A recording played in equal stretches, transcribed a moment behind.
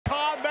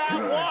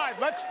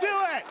Let's do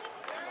it.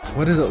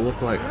 What does it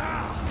look like?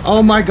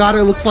 Oh my god,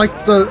 it looks like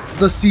the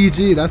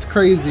CG. That's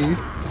crazy.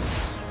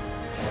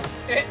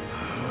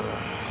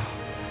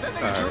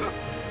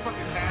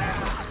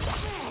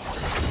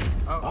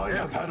 I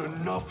have had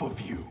enough of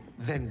you.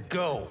 Then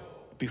go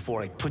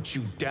before I put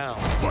you down.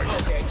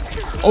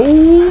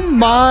 Oh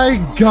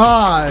my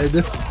god.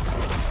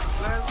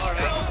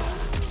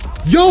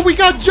 Yo, we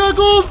got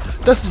juggles.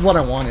 This is what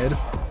I wanted.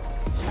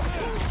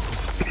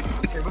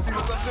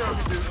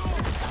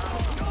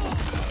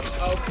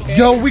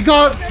 Yo, we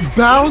got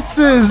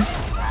bounces.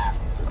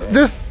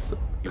 This.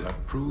 You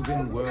have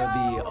proven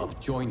worthy of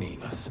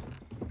joining us.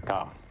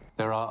 Come,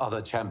 there are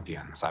other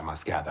champions I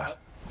must gather.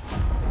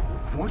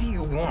 What do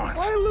you want?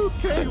 Why Luke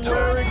Cage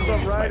wearing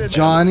the right of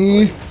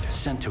Johnny.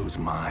 Sento's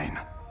mine,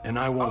 and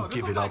I won't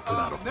give it up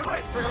without a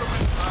fight.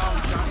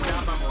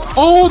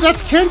 Oh,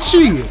 that's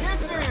Kenshi.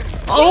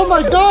 Oh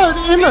my god,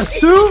 in a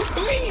suit.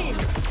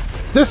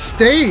 This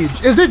stage.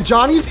 Is it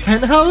Johnny's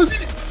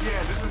penthouse?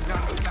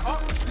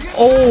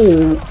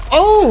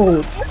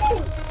 Oh,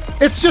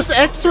 it's just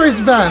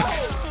X-Ray's back.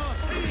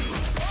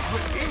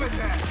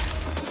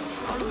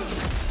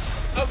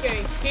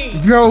 Okay,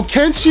 Bro,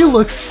 Kenshi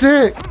looks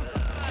sick.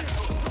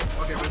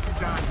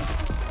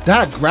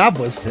 That grab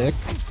was sick.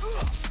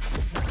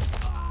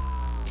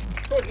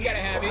 You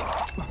gotta have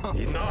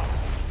it.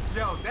 Enough.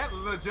 Yo, that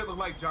legit look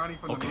like Johnny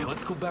from the Okay, movie.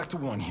 let's go back to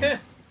one here.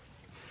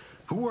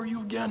 Who are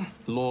you again?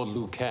 Lord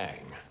Liu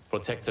Kang,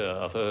 protector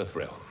of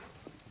Earthrealm,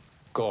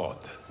 god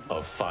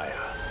of fire.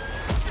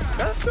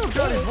 That's still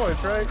Johnny's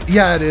voice, right?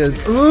 Yeah, it is.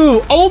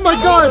 Ooh, oh my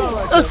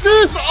god,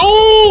 assist.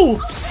 Oh.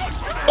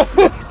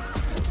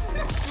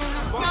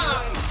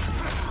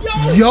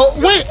 Yo,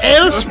 wait,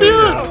 air spear?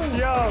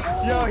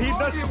 Yo, he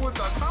does.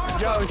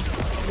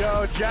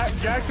 Yo,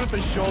 Jax with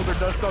the shoulder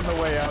dust on the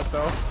way out,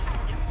 though.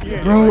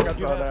 Yeah, Bro, I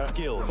saw that.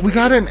 Skills. We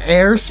got an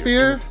air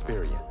spear?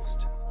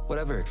 Experienced.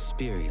 Whatever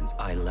experience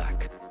I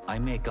lack, I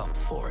make up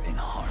for in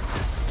heart.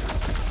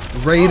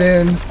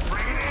 Raiden.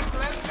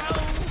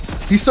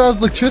 He still has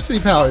electricity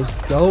powers.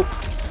 Dope.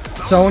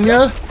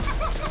 Sonya.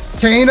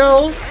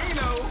 Kano.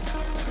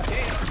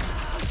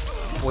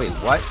 Wait,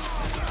 what?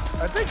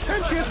 I think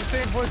Kenshi has the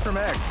same voice from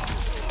X.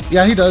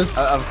 Yeah, he does.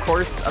 Of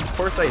course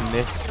I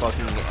missed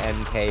fucking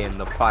MK in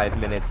the 5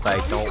 minutes that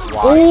I don't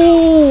watch.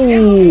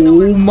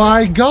 Oh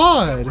my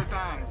god.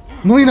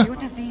 Melina. Your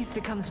disease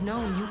becomes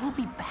known, you will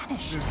be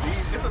banished.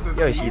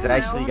 Yo, she's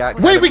actually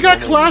got. Wait, we got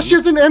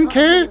clashes in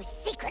MK?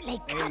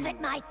 Secretly covered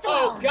my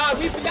Oh god,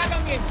 we forgot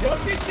on the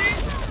Injustice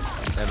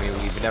shit? I mean,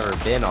 we've never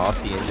been off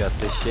the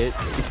Injustice shit.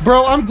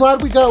 Bro, I'm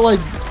glad we got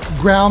like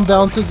ground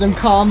bounces and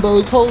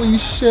combos. Holy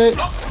shit.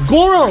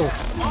 Goro.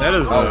 That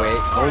is. Oh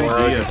wait,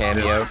 Goro's a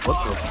cameo. What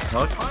the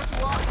fuck?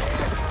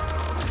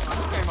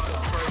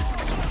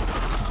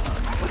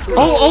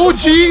 Oh,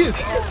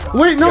 OG.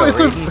 Wait, no, Yo, it's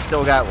a. Raiden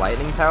still got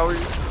lightning powers.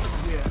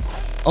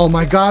 Oh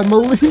my god,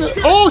 Melina.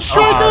 Oh,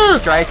 Striker.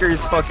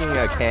 Striker's fucking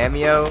a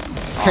cameo.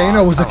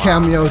 Kano was a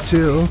cameo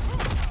too.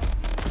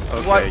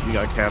 Okay, What? you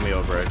got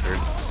cameo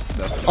breakers.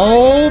 That's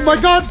Oh my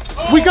god,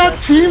 we got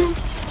Team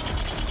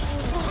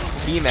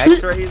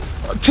X-Rays.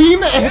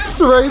 Team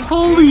X-Rays.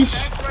 Holy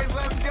sh.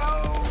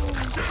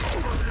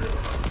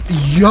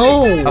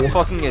 Yo. A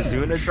fucking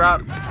Azuna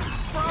drop.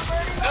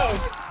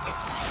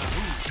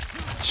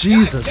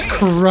 Jesus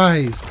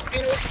Christ.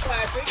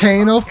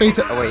 Kano, Fate.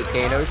 Oh wait,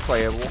 Kano's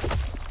playable.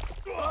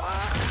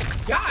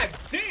 God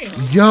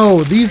damn.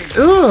 Yo, these.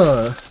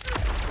 Ugh.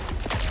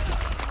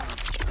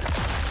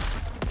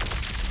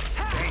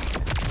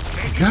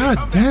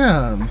 God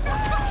damn.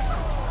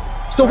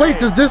 So wait,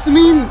 does this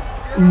mean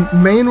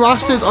main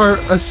rosters are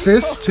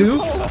assists too?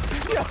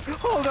 Yeah,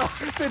 hold on.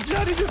 Did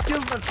Johnny just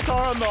give him a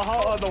star on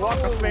the Walk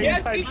of Fame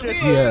Yes, type he shit?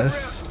 did.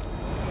 Yes.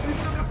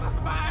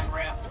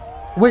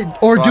 Wait,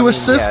 or Well, do I mean,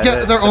 assists yeah,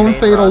 get their the own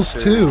main fatals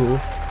roster- too?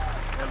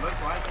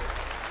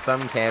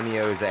 Some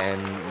cameos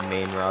and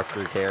main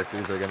roster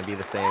characters are gonna be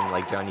the same,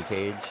 like Johnny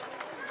Cage.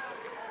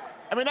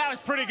 I mean, that was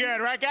pretty good,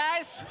 right,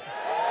 guys?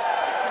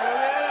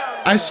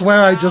 I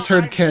swear I just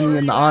heard Kenny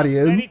in the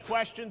audience. Any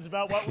questions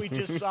about what we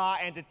just saw?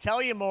 And to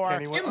tell you more,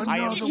 I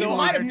am so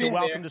honored to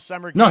welcome to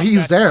Summer No, Game he's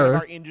Fest one there.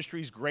 of our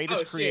industry's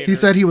greatest creators. He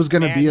said he was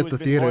gonna and be who at has the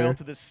been theater. loyal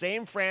to the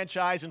same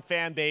franchise and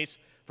fan base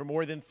for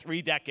more than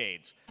 3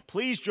 decades.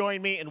 Please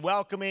join me in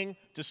welcoming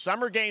to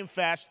Summer Game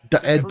Fest The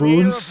Ed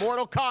creator Boons? of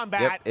Mortal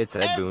Kombat. Yep, it's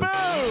Ed Boon.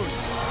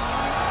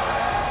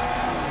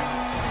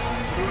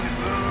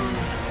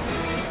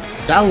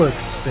 That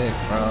looks sick,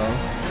 bro.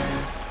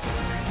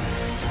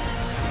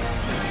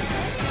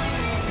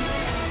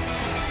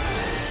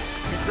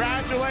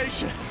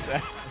 Congratulations.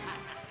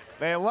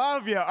 They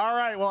love you. All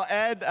right. Well,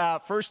 Ed,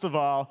 first of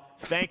all,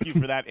 thank you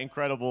for that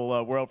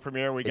incredible world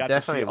premiere. We got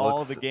to see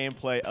all of the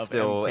gameplay of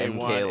still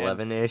MK1.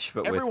 MK11-ish,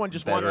 but everyone with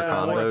just better wants to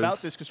know more combos. about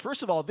this because,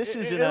 first of all, this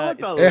is in a.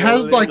 It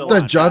has like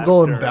the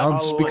juggle and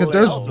bounce because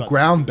there's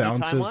ground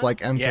bounces like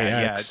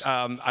MKX.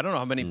 Yeah. I don't know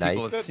how many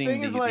people have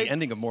seen the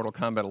ending of Mortal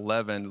Kombat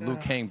 11. Liu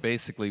Kang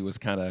basically was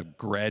kind of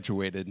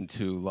graduated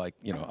into like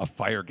a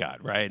fire god,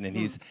 right? And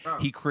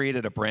he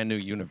created a brand new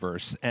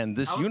universe, and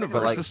this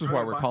universe, this is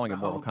why we're calling it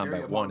Mortal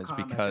Kombat 1, is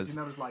because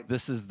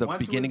this is the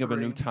beginning of a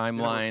new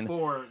timeline.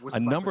 A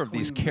number of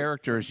these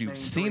characters you've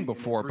seen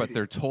before, but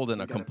they're told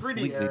in a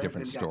completely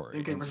different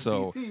story. And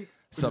so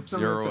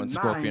Sub-Zero and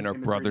Scorpion are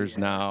brothers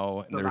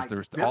now, and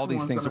there's all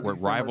these things that were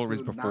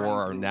rivalries before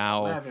are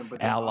now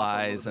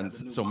allies, and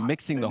so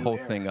mixing the whole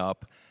thing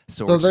up.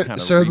 So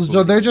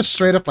they're just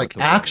straight up like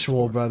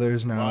actual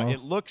brothers now.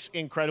 It looks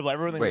incredible.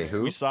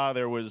 Everything we saw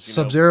there was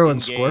Sub-Zero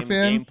and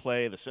Scorpion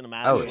gameplay. The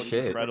cinematics look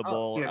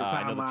incredible.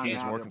 I know the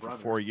team's been working for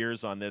 4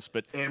 years on this,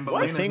 but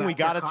the thing we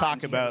got to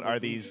talk about are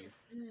these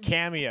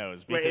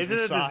cameos because we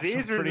saw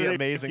some pretty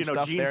amazing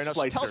stuff there. Now,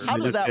 so tell us, how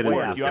does that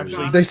work? You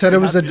actually they said it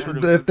was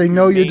if they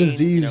know your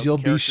disease, you'll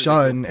be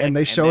shunned, and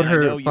they showed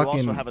her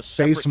fucking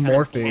face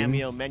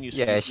morphing.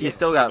 Yeah, she's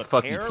still got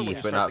fucky teeth,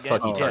 but not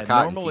fucky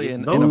cotton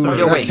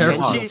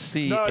teeth.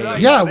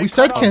 Yeah, we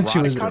said Kenshi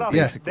was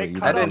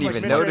I didn't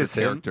even notice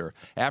him.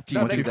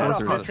 After you do that,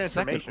 there's a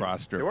second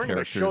roster of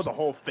characters,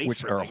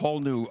 which are a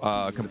whole new,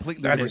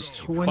 completely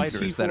different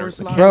fighters that are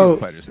the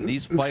fighters. And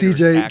these fighters,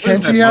 CJ,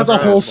 Kenshi has a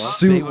whole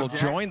suit. They will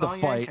join the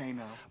fight.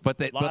 But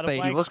they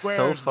look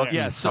so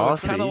fucking so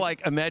it's kind of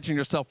like imagine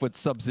yourself with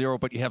Sub-Zero,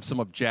 but you have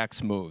some of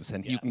Jack's moves,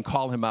 and you can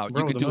call him out.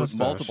 You can do it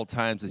multiple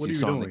times, as you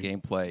saw in the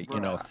gameplay.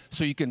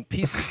 So you can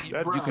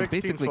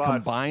basically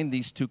combine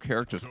these two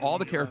characters. All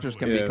the characters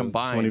can be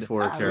combined.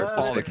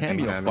 All the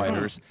cameo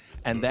fighters,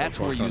 and that's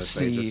where you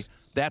see.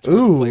 That's where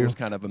the player's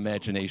kind of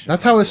imagination.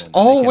 That's how it's.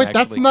 Oh wait,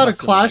 that's not a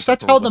clash.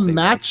 That's how the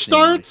match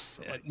starts.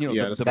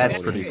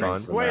 That's pretty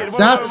fun.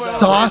 That's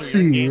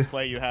saucy.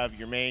 Gameplay, you have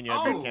your main, you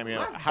have your cameo.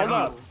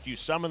 How do you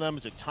summon them?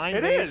 Is it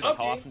time based? How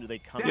often do they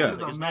come?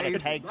 It's not a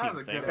tag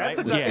team thing, right?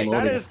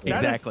 Yeah,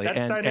 exactly.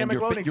 And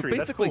you're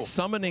basically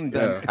summoning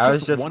them. I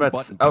was just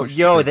about to. Oh,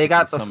 yo, they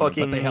got the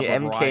fucking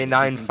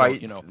MK9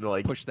 fight.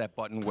 Like push that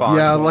button.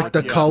 Yeah, like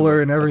the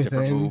color and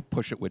everything.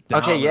 Push it with.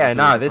 Okay, yeah,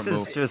 nah, this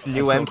is just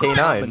new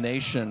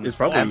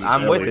MK9.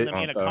 I'm with it. I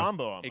mean, a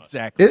combo.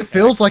 Exactly. It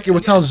feels like it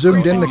with how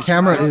zoomed in the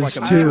camera is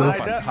too.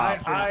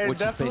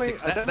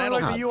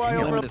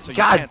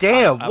 God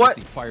damn! What?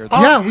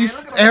 Yeah, we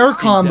air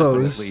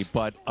combos.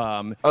 But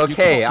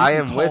okay, I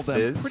am with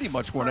this. Pretty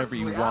much whenever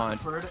you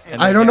want.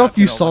 I don't know if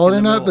you saw it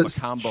or not, but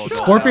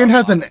Scorpion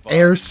has an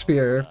air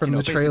spear from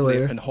the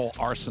trailer. And whole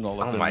arsenal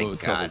of the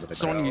moves.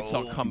 So when you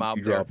saw come out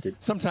there,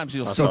 sometimes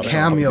you'll so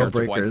cameo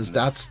breakers.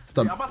 That's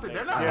the.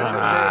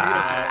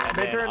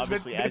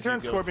 They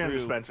turned Scorpion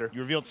into Spencer. You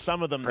revealed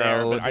some of them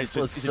there, but is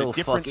it a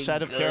different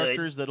set of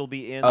characters that'll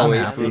be in? Oh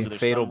wait,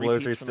 fatal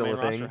blows are still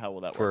a thing. How will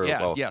that work?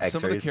 Yeah.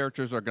 Some of the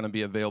characters are going to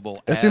be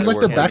available. It seems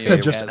like they're back to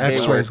just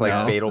X-rays like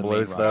now. fatal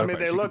blows though. I mean,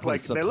 they look like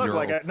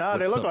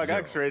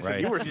X-rays.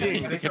 You were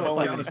seeing.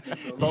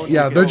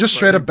 Yeah, they're just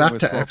straight up back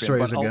to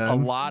X-rays again. A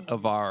lot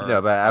of our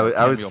no, but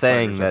I was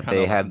saying that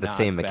they have the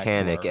same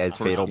mechanic as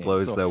fatal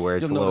blows though, where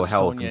it's low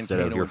health instead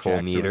of your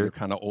full meter.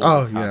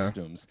 Oh yeah.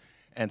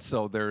 And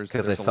so there's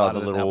I saw the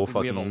little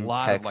fucking we have a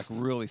lot of like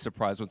really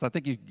surprised ones. I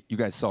think you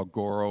guys saw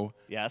Goro.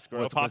 Yes,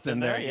 Goro was in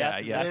there.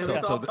 Yeah.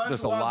 So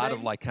there's a lot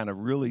of like kind of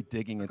really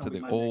digging into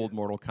the old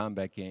Mortal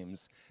Kombat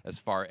games as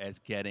far as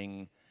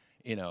getting,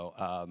 we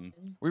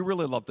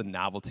really love the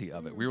novelty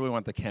of it. We really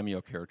want the cameo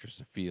characters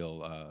to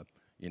feel,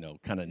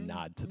 kind of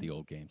nod to the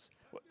old games.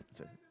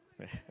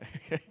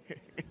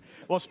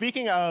 Well,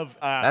 speaking of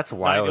that's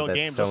wild that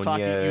games,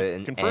 Sonya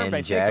and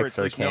Jax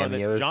are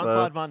cameos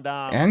Jean-Claude Van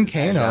Damme and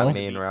Kano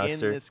main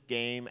roster in this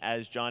game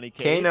as Johnny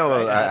Cage.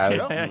 Kano,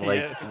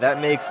 like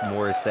that makes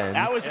more sense.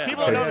 That was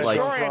people don't know the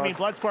story. I mean,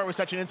 Bloodsport was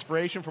such an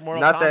inspiration for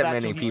Mortal Kombat. Not that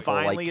many people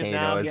like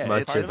Kano as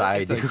much as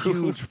I do. It's a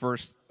huge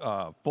first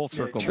full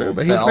circle. True,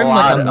 but a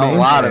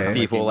lot of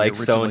people like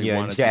Sonya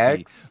and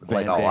Jax,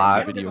 like a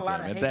lot. Video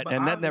game,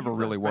 and that never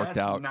really worked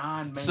out.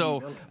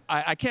 So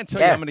I can't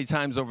tell you how many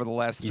times over the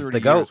last 30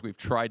 years we've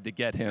tried to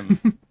get him.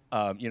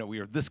 We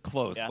were this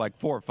close, like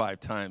 4 or 5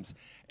 times.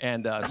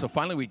 And so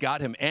finally we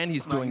got him, and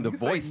he's doing the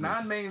voices,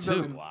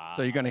 too. Wow.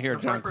 So you're going to hear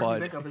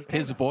Jean-Claude,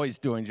 his voice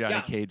doing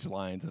Johnny Cage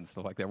lines and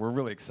stuff like that. We're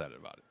really excited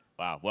about it.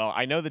 Wow. Well,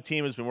 I know the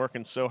team has been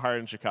working so hard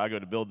in Chicago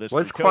to build this.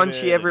 Was Quan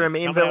Chi ever a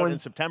main villain? In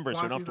September,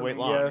 so we don't have to wait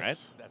long, right?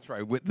 That's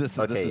right. This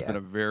has been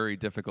a very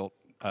difficult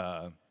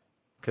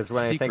because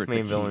when I think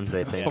main villains,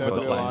 I think over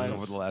the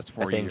last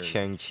 4 years. I think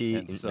Shang-Chi.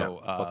 And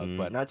so,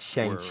 but not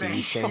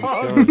Shang-Chi.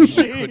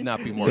 Shang-Chi could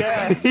not be more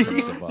excited in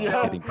terms of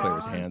getting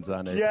players' hands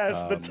on it.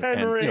 Yes, the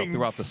 10 rings.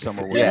 Throughout the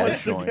summer, we're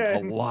showing a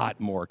lot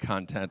more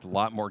content, a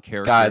lot more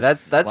characters. God,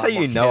 that's how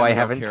you know I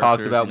haven't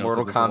talked about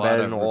Mortal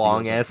Kombat in a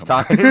long ass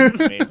time.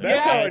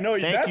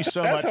 Thank you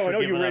so much for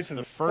giving us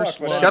the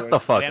first look. Shut the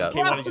fuck up.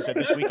 MK1, as you said,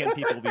 this weekend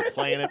people will be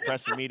playing it,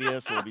 press and media,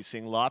 so we'll be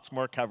seeing lots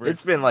more coverage.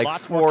 It's been like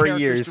 4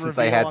 years since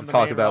I had to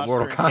talk about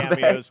Mortal Kombat.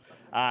 cameos.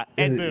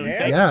 Ed Boon,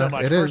 thank you so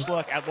much. First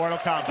look at Mortal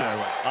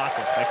Kombat.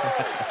 Awesome. Thanks so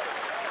much.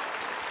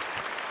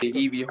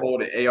 Evie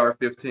hold an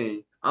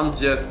AR-15. I'm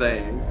just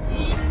saying.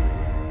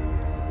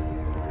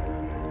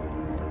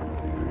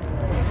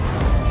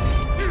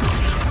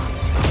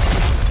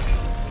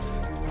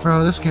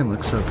 Bro, this game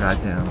looks so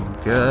goddamn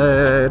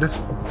good.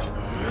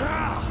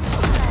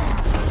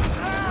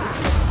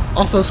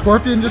 Also,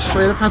 Scorpion just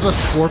straight up has a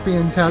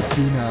scorpion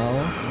tattoo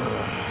now.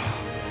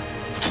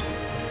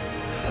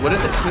 What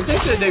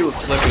if they were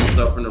flipping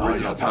stuff from the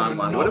original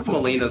timeline? What if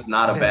Melina's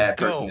not a bad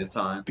person this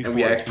time, and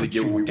we actually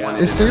get what we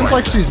wanted? It seems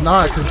like she's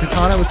not, because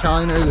Katana was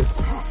telling her to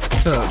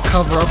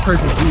cover up her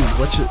disease,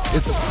 which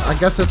it's I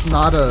guess it's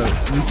not a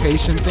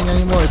mutation thing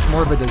anymore. It's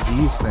more of a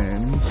disease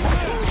thing.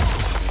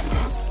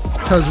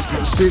 Because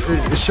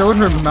it showed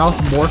her mouth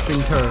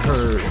morphing to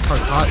her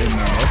cotton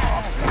mouth.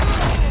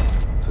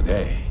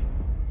 Today,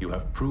 you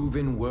have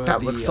proven worthy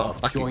that looks so of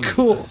fucking joining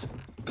cool. us.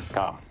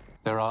 Come,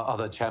 there are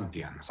other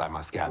champions, I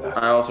must gather.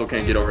 I also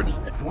can't get over the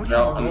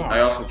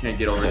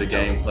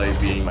gameplay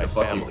being a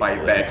fucking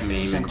fight back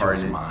meme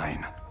incarnate.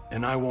 Mine,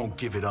 and I won't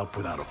give it up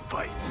without a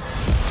fight.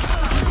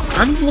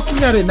 I'm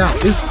looking at it now.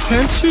 Is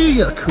Kenshi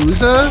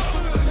Yakuza?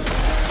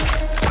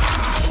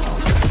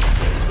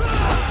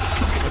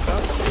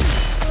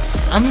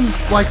 I'm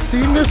like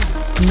seeing this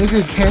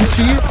nigga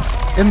Kenshi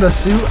in the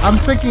suit. I'm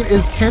thinking,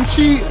 is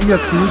Kenshi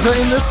Yakuza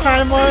in this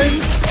timeline?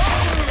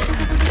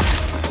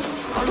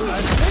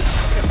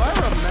 If I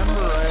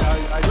remember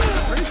right, I'm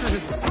pretty sure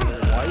his wife,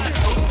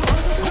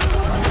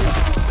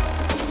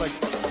 like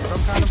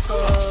some kind of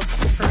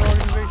fraternal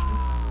organization.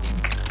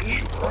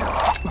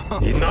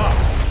 Enough.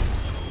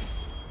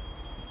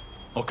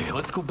 Okay,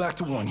 let's go back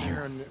to one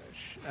here.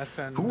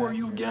 Who are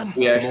you again?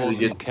 We actually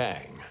get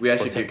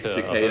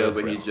Takeda,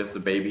 but he's just a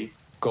baby.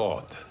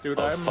 God. Dude,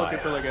 I'm looking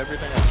for like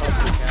everything I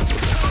possibly can.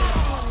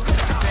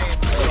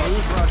 The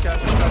news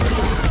broadcast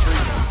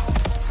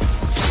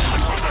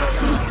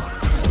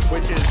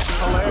which is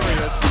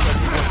hilarious because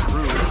he's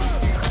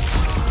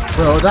rude.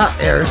 Bro, that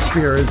air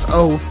spear is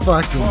oh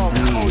fucking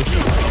me.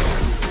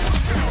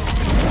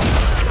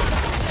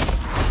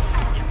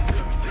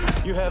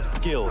 You have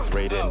skills,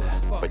 Raiden,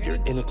 but you're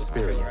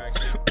inexperienced.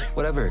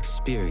 Whatever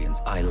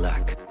experience I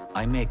lack,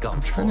 I make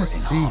up for I'm trying to in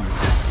see. art.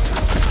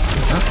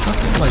 Is that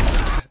fucking like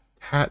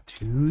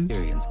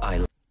tattoos?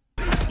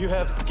 You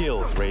have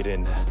skills,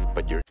 Raiden,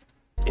 but you're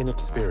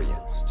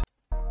inexperienced.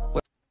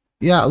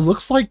 Yeah, it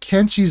looks like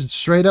Kenshi's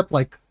straight up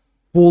like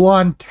full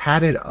on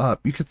tatted up.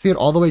 You can see it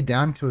all the way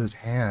down to his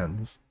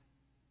hands.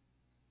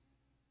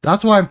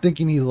 That's why I'm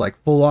thinking he's like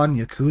full on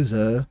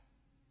Yakuza.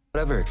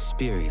 Whatever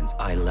experience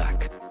I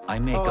lack, I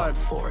make up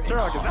for in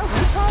art. Hold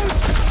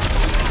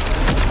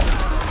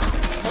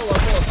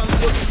up. I'm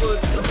looking for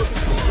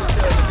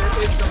there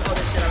is some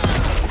other shit.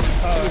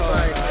 I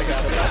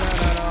got it. No,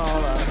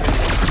 hold on.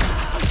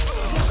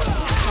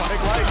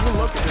 Like, why are you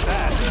looking at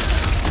that?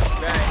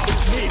 Right.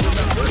 It's me,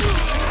 remember?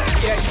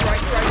 Yeah, you're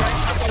right.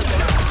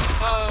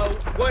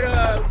 What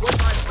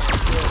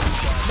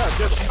no,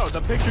 just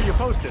the picture you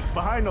posted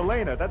behind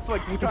Elena. That's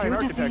like Italian architecture.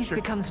 If your disease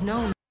becomes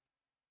known.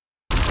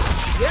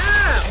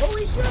 Yeah,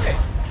 holy shit.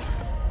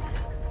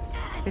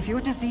 If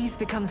your disease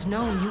becomes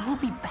known, you will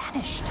be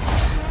banished.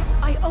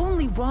 I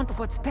only want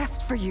what's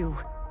best for you.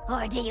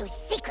 Or do you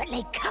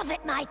secretly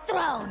covet my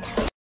throne?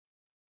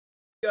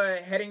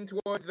 Heading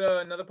towards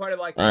another part of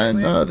like. I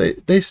know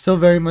they still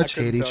very much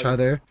hate each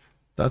other.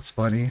 That's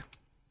funny.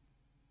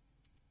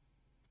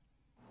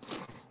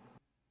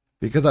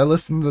 Because I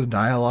listened to the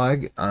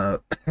dialogue.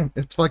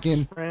 It's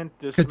fucking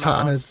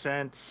Katana.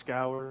 Scent,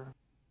 scour.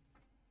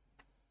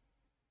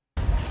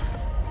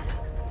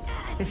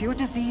 If your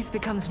disease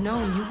becomes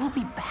known, you will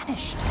be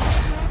banished.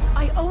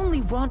 I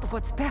only want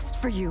what's best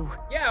for you.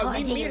 Yeah,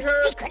 we meet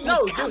her.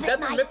 No, dude,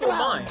 that's a myth of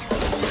mine.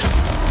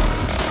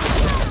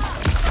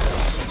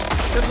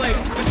 Cause like,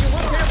 if you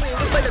look carefully, it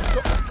looks like a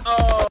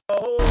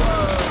whole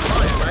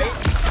line, right?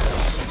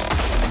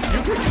 You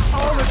can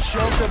call the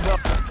chocobo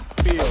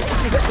field.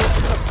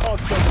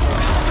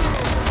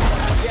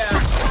 Yeah.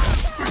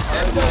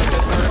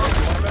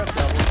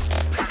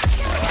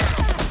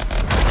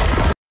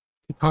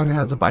 Katana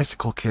has a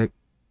bicycle kick.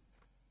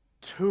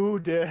 To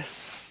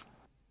this.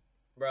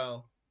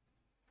 Bro.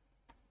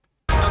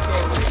 Okay,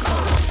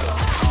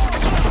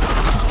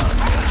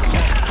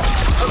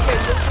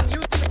 so when you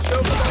use the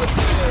chocobo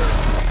here,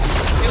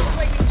 it looks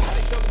like you use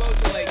the chocobo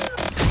to like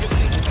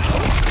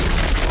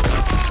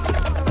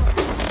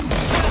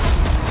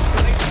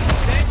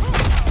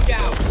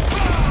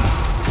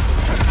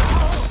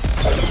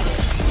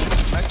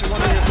actually,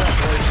 one of your best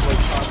ways to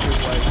like talk to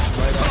like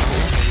right off the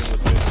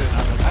with this.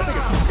 I think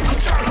it's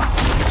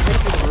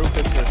the roof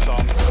is their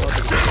song.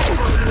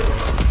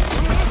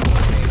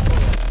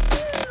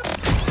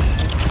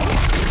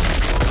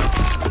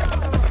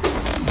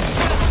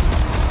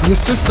 The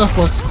assist stuff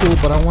looks cool,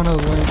 but I want to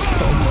learn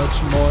so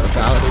much more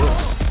about it.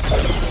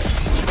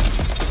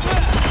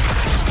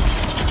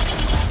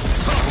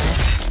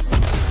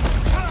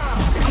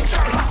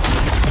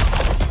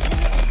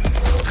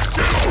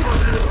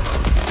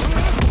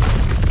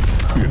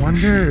 Why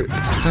wonder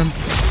since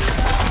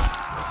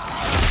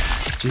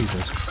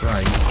Jesus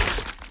Christ.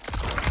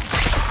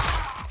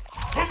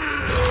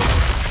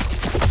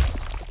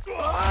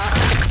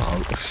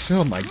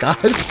 Oh my God.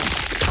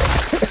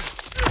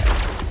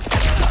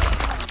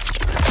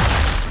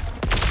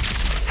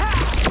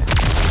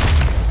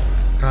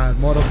 God,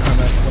 Mortal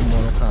Kombat from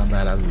Mortal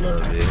Kombat, I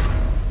love it.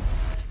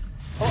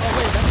 Oh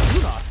wait, that's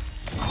Judah.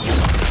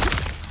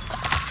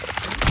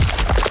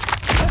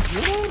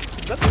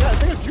 That's Judah? I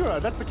think it's Judah.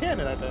 That's the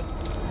canon, I think.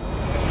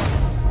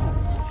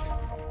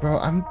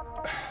 Bro,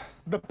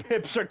 The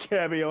pips are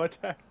cameo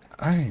attack.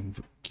 I'm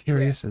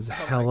curious as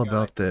hell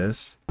about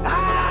this.